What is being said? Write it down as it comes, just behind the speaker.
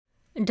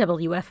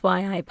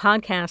WFYI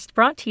podcast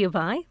brought to you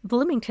by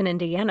Bloomington,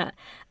 Indiana,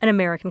 an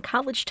American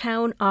college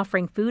town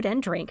offering food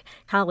and drink,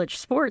 college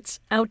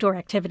sports, outdoor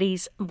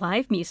activities,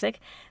 live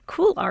music,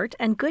 cool art,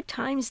 and good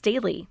times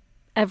daily.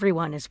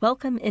 Everyone is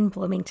welcome in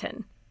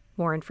Bloomington.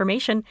 More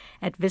information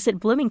at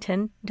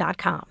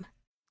visitbloomington.com.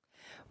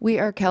 We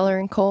are Keller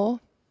and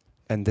Cole.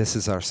 And this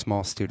is our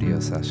small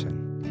studio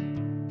session.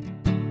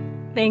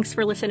 Thanks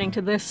for listening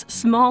to this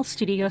small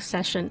studio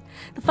session.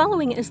 The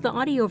following is the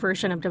audio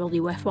version of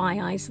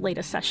WFYI's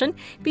latest session,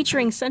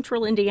 featuring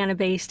Central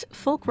Indiana-based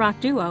folk rock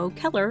duo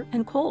Keller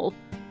and Cole.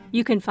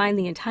 You can find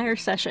the entire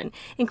session,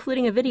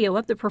 including a video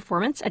of the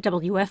performance, at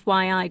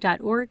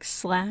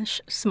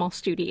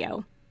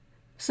wfyi.org/smallstudio.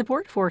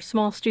 Support for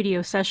small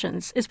studio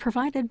sessions is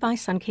provided by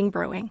Sun King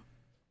Brewing.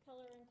 Keller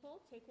and Cole,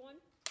 take one.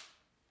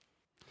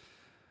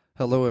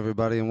 Hello,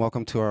 everybody, and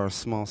welcome to our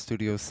small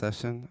studio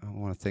session. I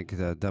want to thank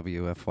the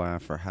WFYI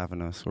for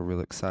having us. We're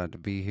really excited to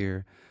be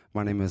here.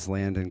 My name is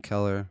Landon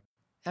Keller.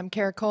 I'm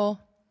Kara Cole.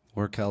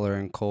 We're Keller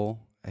and Cole,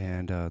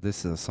 and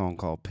this is a song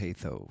called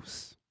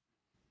Pathos.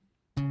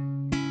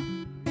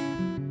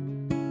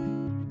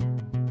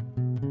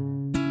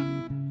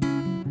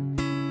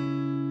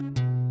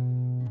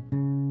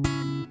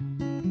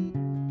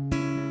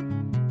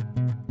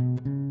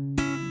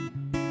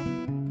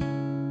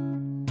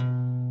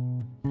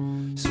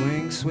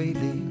 Swing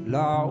sweetly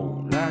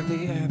low like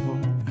the apple,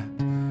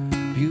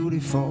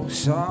 beautiful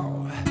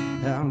soul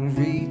out of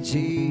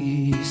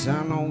reaches.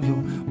 I know you're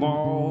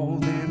more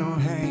than a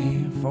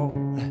handful,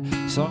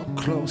 so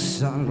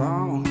close I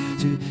long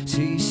to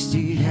taste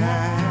it.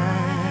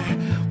 I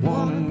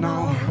wanna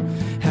know,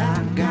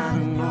 I gotta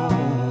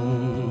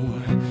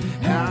know,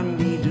 I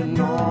need to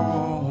know.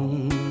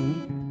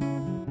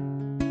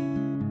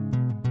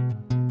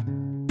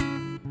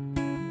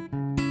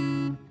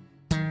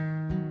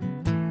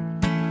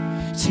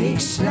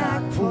 Tastes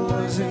like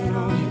poison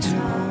on your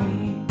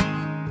tongue,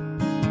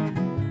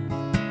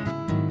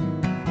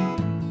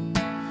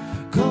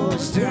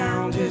 goes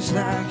down just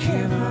like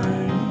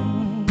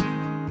heaven,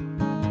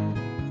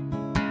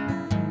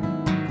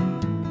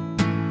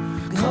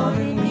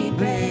 calling me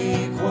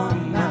back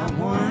one by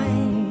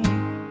one.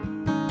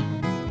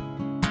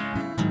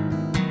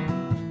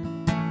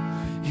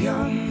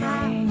 Your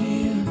mind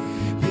will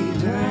be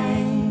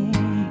drained.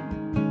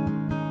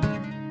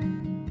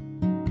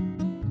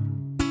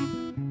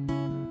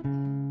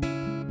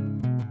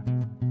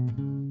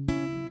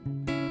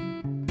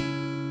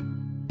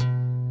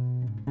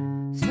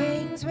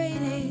 Swings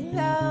really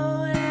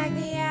low like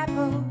the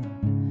apple,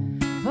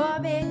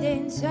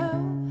 forbidden so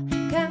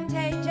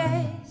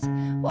contagious.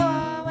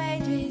 War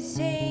wages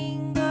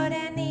sing good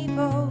and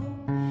evil,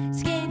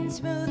 skin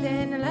smooth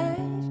and lush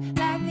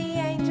like the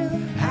angel.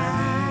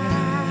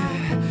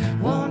 I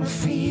wanna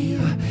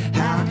feel,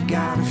 I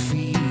gotta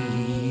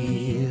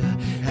feel,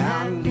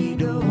 I need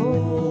to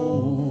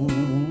hold.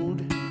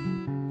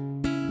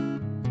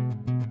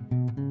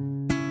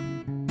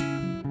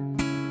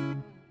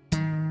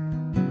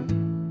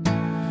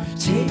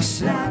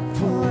 Tastes like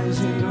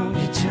poison on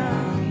your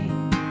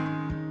tongue,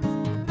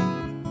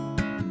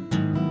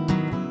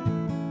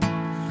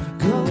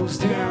 goes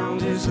down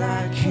just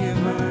like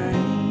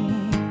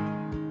heaven,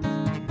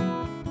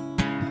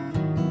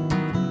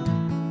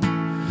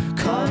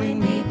 calling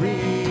me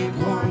back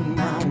one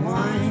by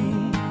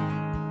one.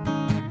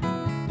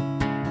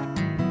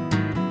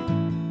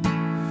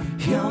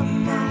 Your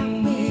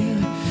mind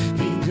will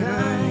be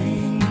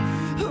dying.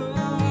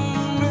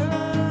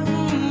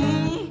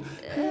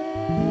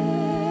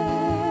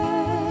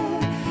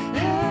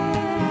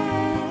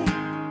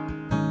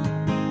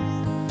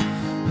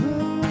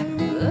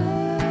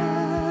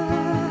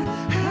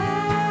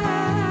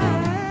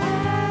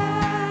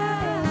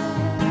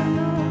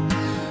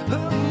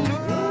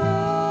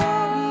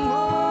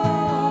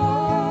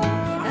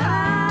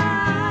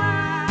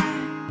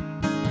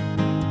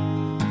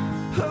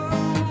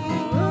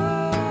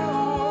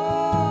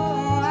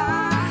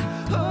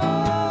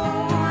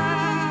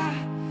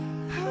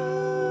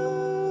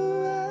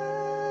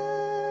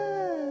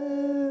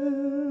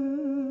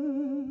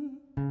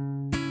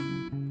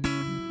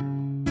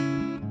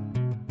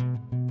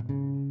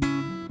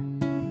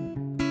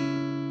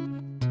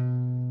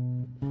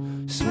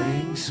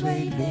 Swing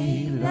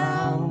sweetly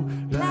low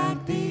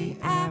like the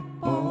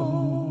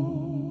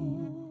apple.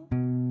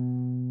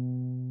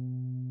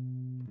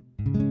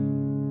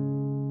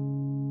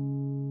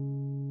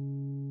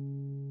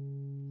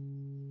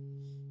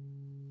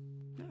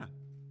 Yeah.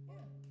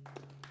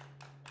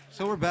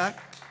 So we're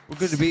back. We're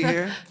good to be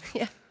here.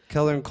 Yeah.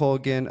 Keller and Cole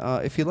again.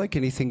 If you like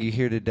anything you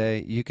hear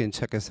today, you can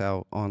check us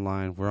out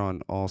online. We're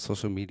on all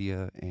social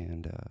media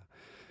and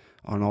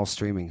on all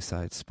streaming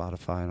sites,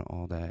 Spotify and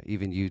all that,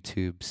 even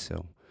YouTube.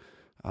 So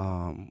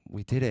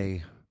we did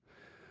a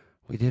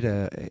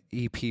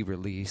EP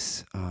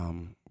release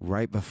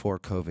right before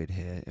COVID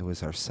hit. It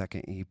was our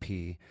second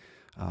EP.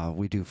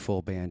 We do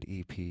full band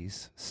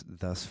EPs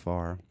thus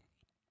far,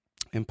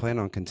 and plan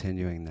on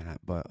continuing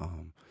that. But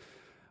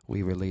we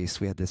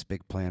had this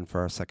big plan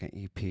for our second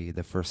EP.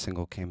 The first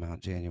single came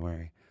out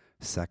January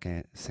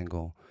second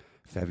single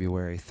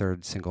February,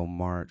 third single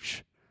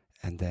March,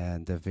 and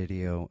then the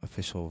video,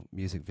 official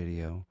music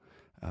video,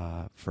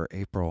 for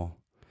April,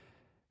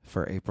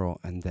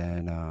 and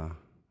then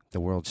the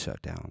world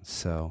shut down.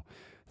 So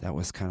that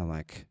was kind of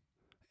like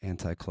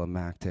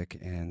anticlimactic,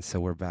 and so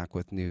we're back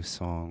with new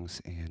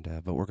songs,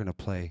 and but we're gonna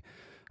play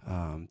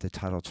the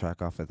title track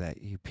off of that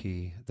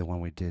EP, the one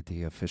we did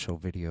the official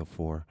video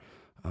for.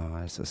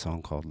 It's a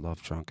song called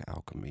Love Drunk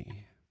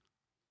Alchemy.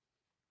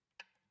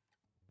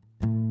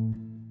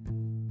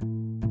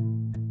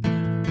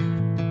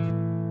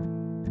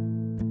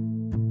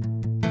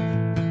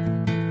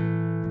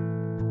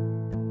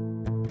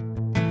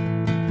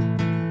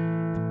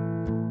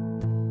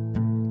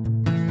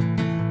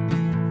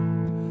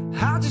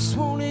 I just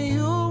wanted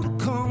you to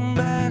come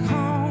back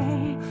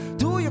home.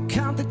 Do you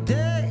count the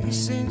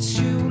days since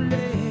you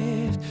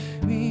left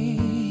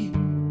me?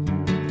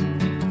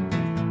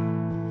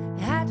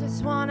 I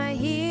just wanna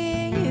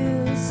hear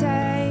you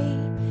say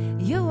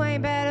you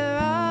ain't better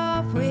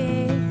off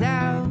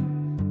without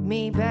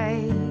me,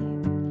 babe.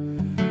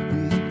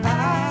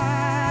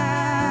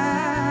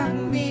 Without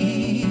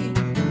me,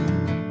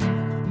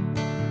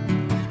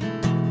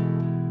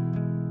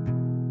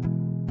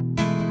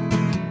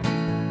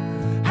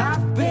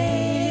 I've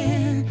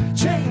been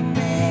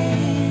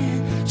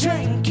dreaming,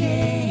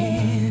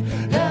 drinking,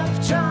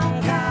 love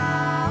drunk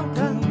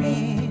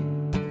alchemy.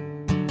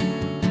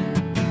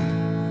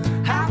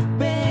 I've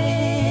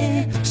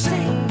been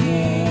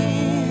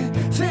singing,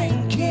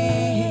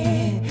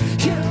 thinking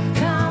you'll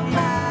come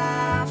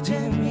after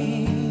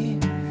me,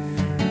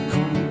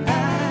 come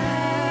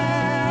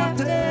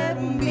after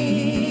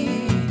me,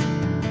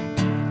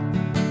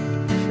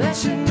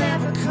 but you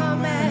never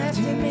come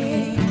after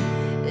me.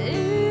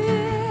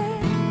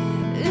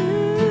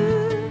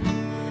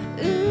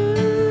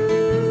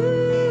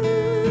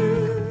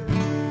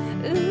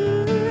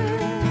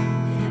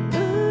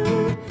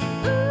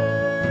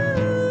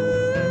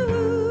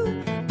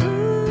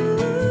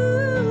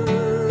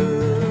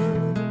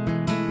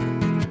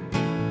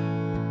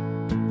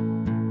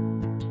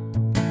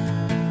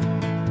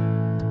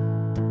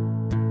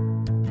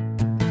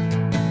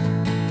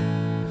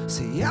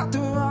 See, after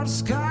all the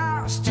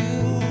scars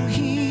still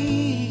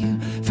heal,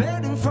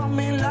 fading from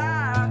me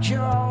like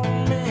your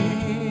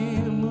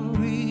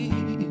memory.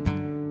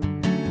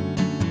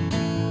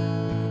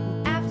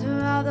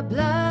 After all the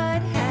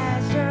blood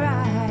has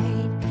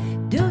dried,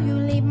 do you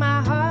leave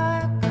my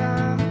heart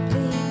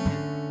completely?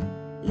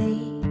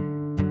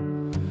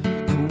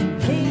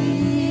 Completely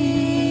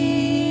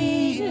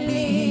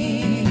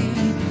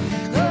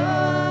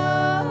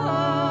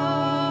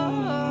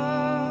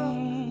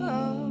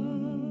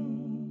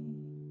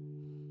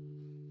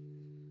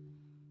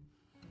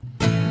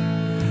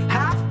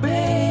I've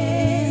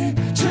been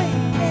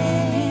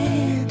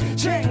dreaming,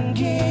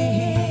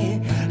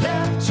 drinking,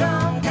 love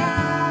drunk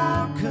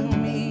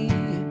alchemy.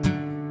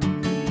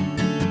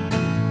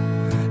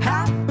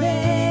 I've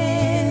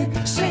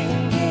been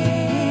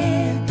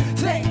singing,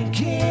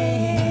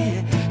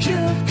 thinking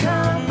you'll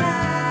come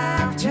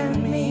after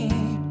me.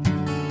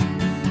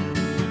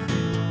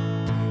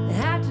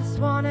 I just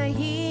wanna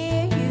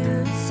hear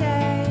you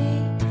say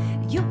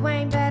you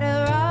ain't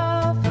better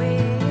off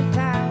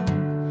without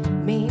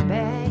me,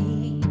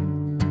 babe.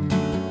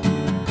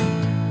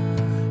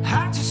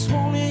 I just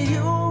wanted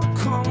you to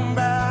come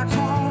back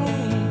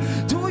home.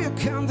 Do you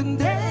count the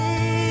days?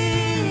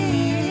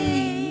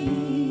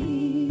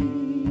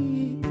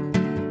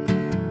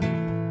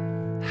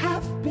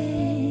 I've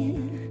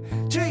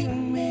been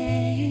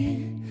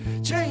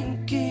dreaming,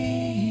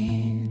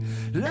 drinking,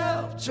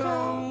 love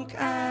drunk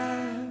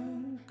alchemy.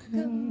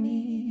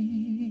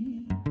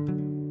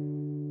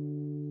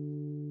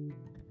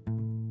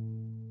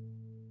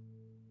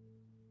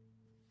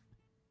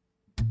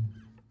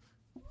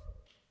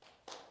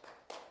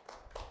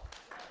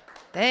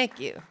 Thank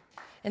you.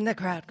 And the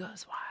crowd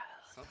goes wild.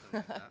 Something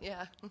like that.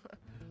 Yeah.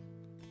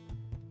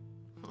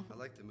 I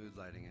like the mood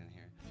lighting in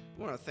here.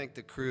 I want to thank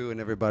the crew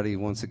and everybody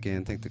once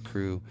again. Thank the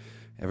crew,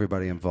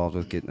 everybody involved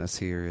with getting us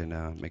here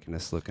and making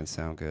us look and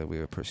sound good.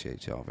 We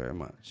appreciate y'all very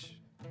much.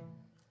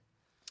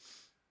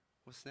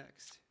 What's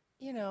next?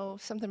 You know,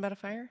 something about a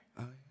fire?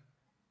 Oh,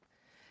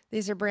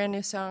 These are brand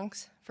new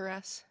songs for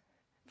us,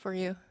 for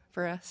you,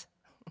 for us.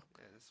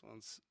 yeah, this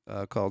one's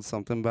called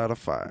Something About a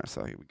Fire.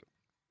 So here we go.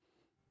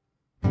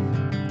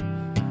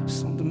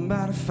 Something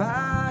about a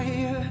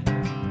fire,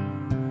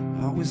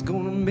 always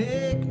gonna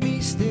make me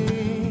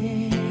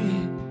stay.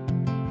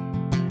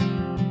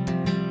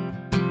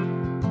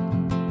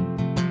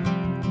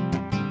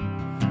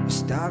 It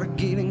started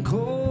getting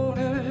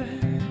colder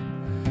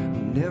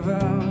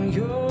whenever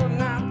you're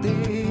not there.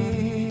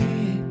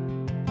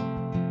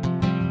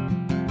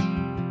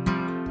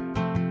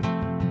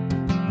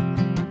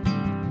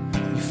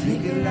 You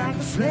flicker like a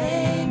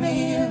flame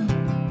in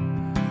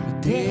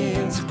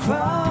dance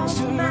across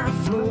to my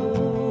floor.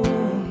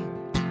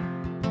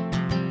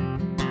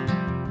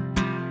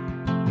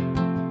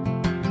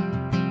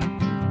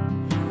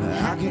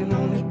 I can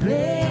only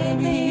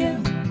blame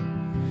you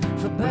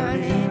for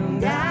burning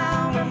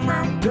down on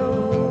my door.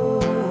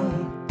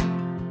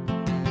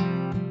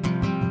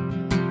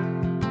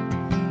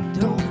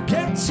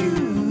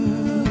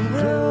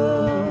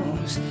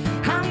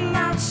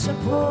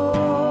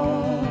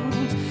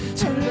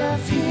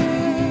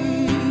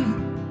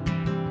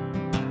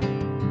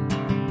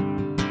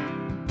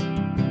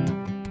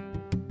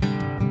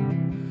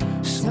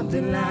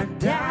 something like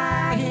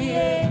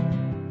dying,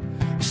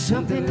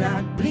 something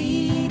like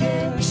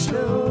bleeding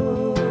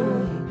slow.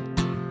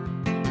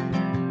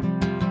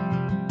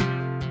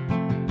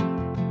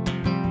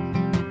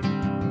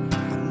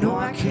 I know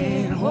I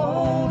can't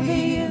hold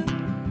you,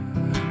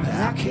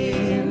 I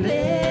can't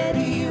let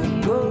you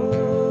go.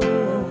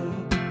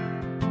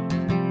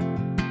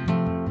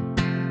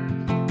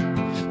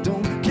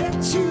 Don't get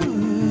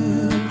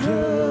too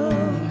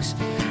close,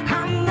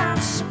 I'm not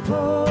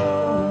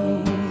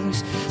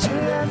supposed to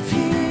love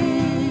you.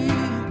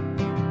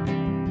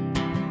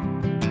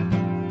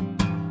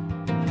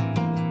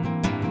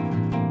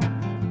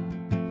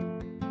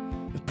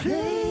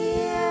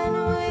 Playing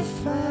with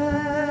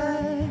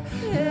fire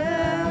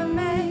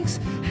makes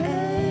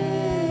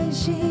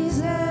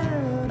ashes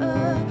out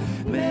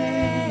of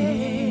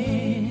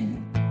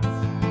man.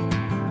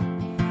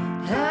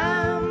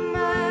 I'm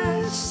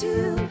much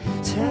too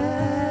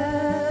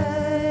tired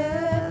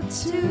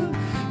to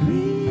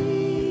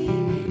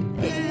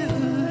rebuild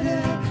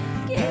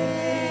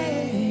again.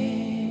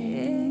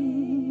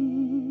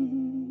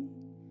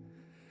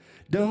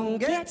 Don't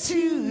get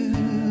too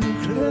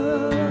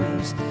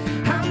close,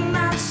 I'm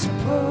not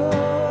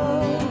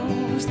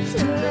supposed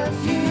to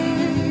love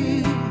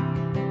you.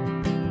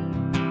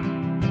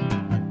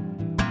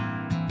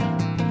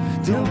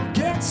 Don't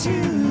get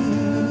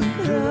too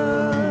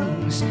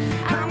close,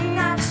 I'm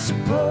not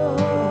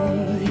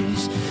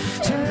supposed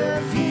to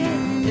love you.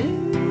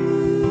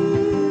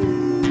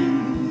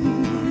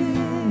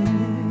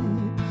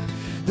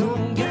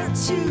 Don't get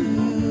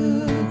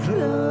too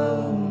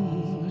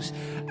close,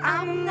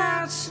 I'm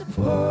not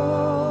supposed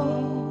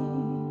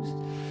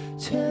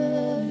to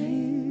love you.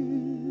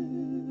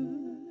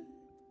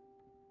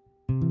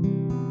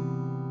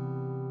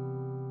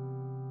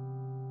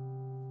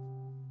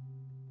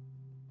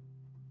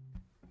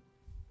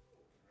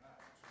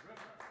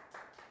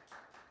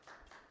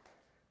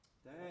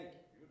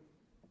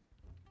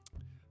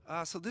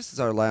 So this is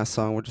our last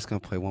song. We're just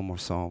going to play one more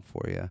song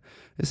for you.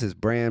 This is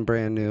brand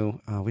new.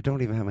 We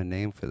don't even have a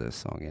name for this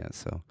song yet,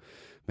 so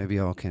maybe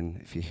y'all can,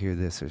 if you hear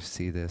this or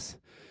see this,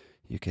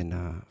 you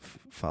can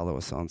follow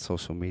us on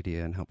social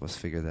media and help us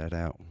figure that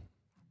out.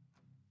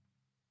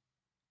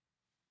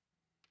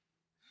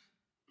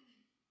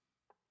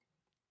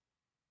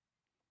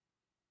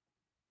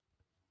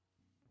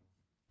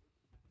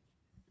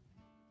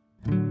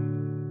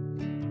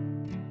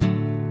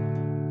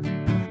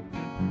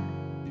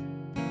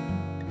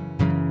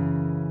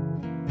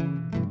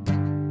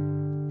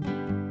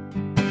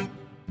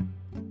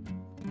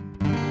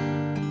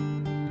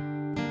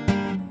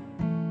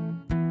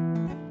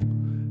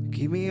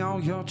 Give me all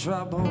your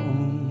troubles,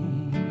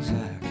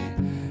 I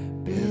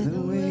can bear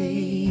the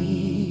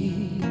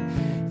weight.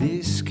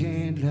 This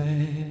can't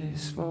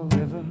last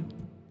forever.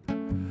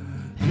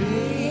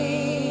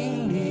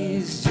 Pain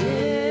is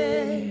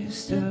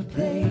just a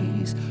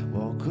place.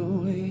 Walk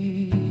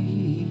away,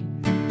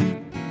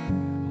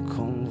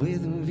 come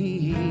with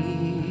me.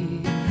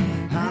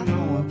 I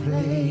know a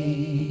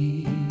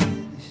place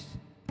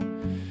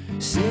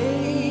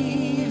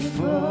safe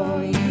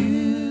for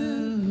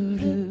you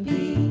to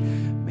be.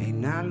 May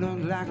not look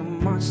like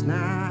much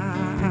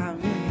now,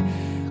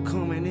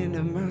 coming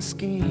into my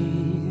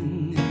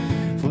skin.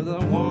 For the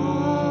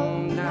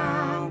one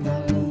now, the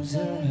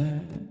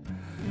loser,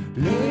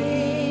 later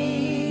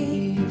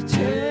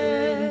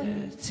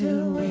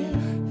to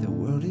when the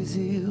world is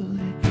ill,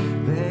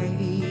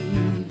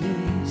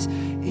 babies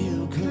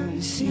ill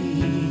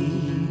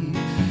conceived.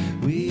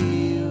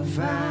 We'll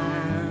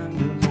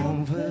find a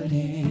comfort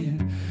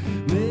in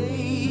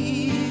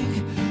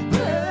make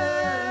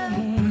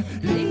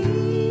believe.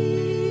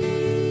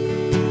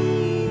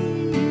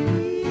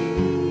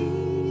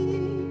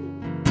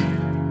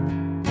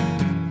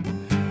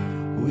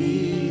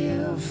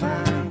 We'll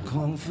find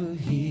comfort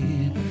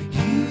here,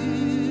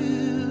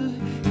 you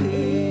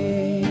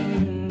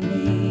and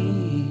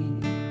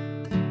me.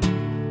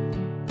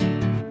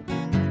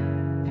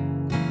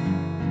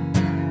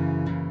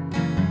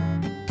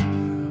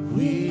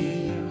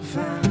 We'll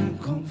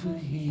find comfort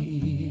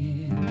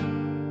here.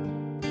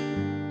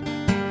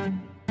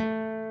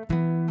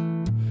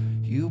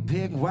 You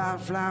pick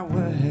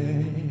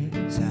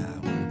wildflowers, I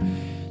will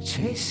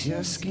chase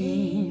your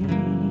skin.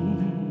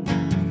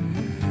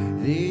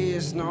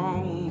 There's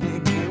no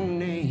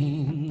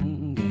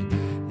beginning,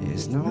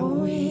 there's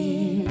no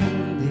end.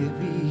 There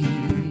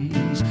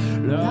is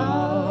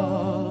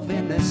love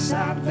in the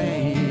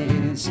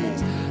silence,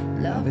 yes,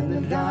 love in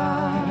the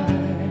dark,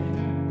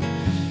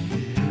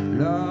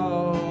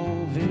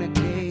 love in the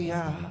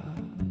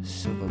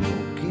chaos of a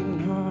broken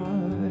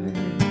heart.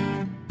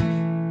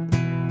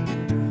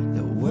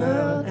 The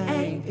world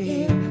ain't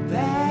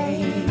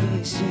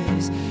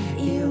impatient,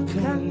 ill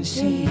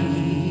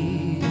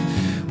conceived.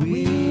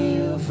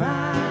 We'll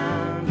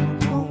find a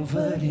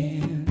comfort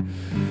in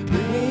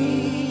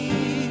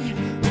make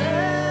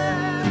believe.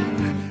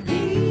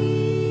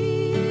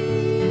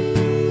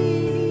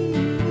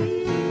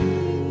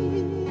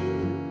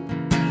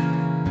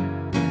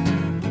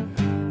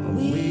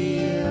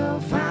 We'll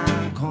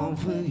find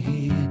comfort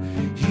here.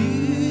 You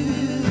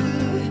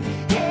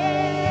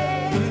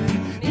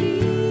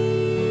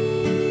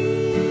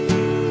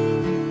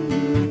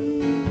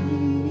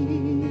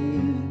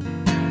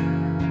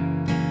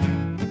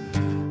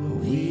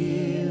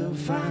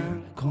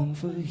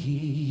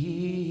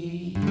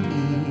here.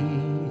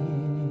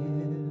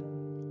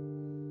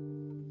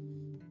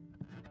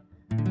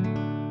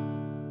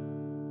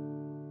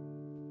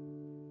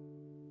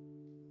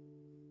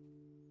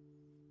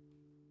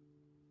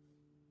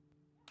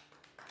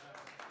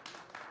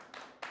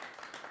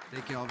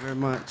 Thank you all very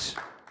much.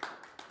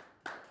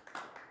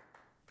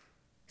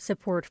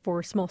 Support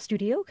for Small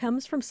Studio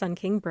comes from Sun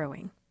King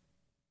Brewing.